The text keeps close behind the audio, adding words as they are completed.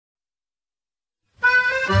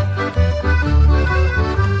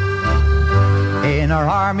In our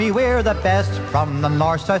army we're the best, from the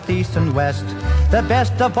north, south, east and west. The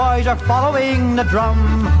best of boys are following the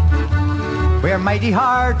drum. We're mighty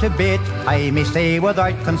hard to beat, I may say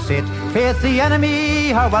without conceit. Faith, the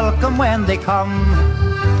enemy are welcome when they come.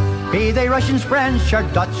 Be they Russians, French or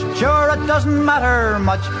Dutch, sure it doesn't matter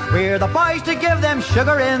much. We're the boys to give them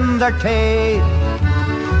sugar in their tea.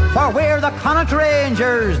 For we're the Connaught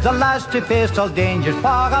Rangers, the lads to face all dangers.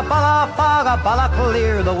 Faga balla,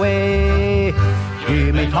 clear the way.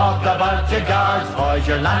 You may talk about your guards, boys,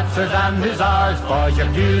 your lancers and hussars, boys, your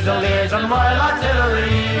fusiliers and royal artillery.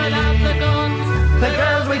 The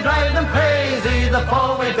girls, we drive them crazy, the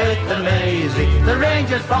foe, we beat them lazy. The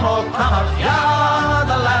Rangers from old Connaught, yeah,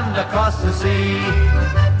 the land across the sea.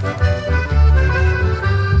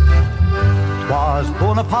 'Twas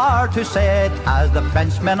Bonaparte who said, as the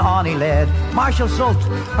Frenchmen on he led, Marshal Soult,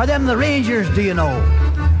 are them the Rangers, do you know?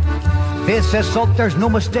 Faith, says Soult, there's no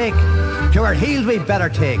mistake, to our heels we better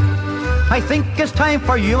take. I think it's time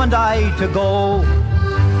for you and I to go.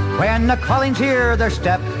 When the Collins hear their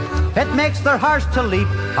step, it makes their hearts to leap.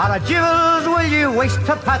 Our jewels will you waste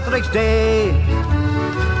till Patrick's Day?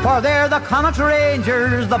 For they're the Connaught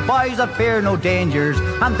Rangers, the boys that fear no dangers,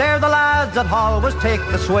 and they're the lads that always take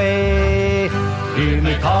the sway. You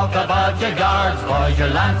may talk about your guards, boys, your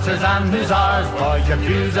lancers and hussars, boys, your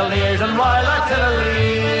fusiliers and royal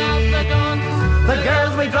artillery. The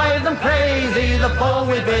girls, we drive them crazy, the foe,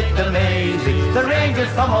 we beat them easy. The Rangers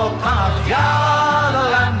from old Connaught, yeah, the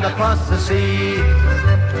land across the sea.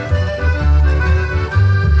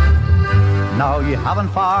 Now you haven't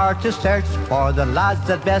far to search for the lads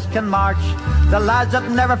that best can march, the lads that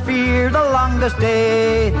never fear the longest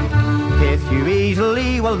day. If you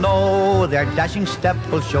easily will know, their dashing step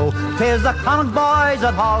will show, 'tis the Connaught boys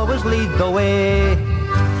that always lead the way.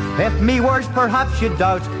 If me words perhaps you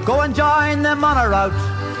doubt, go and join them on a rout.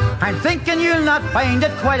 I'm thinking you'll not find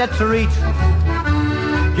it quite a treat.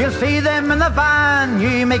 You'll see them in the van,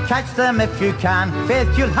 you may catch them if you can.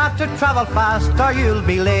 Faith, you'll have to travel fast or you'll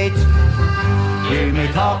be late. You may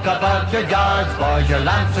talk about your guards, boys, your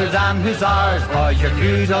lancers and hussars, boys, your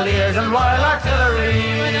fusiliers and royal artillery.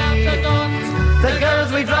 The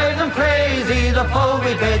girls, we drive them crazy, the foe,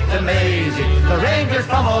 we beat them easy. The Rangers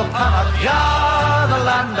from old Connaught, yeah, the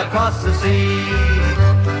land across the sea.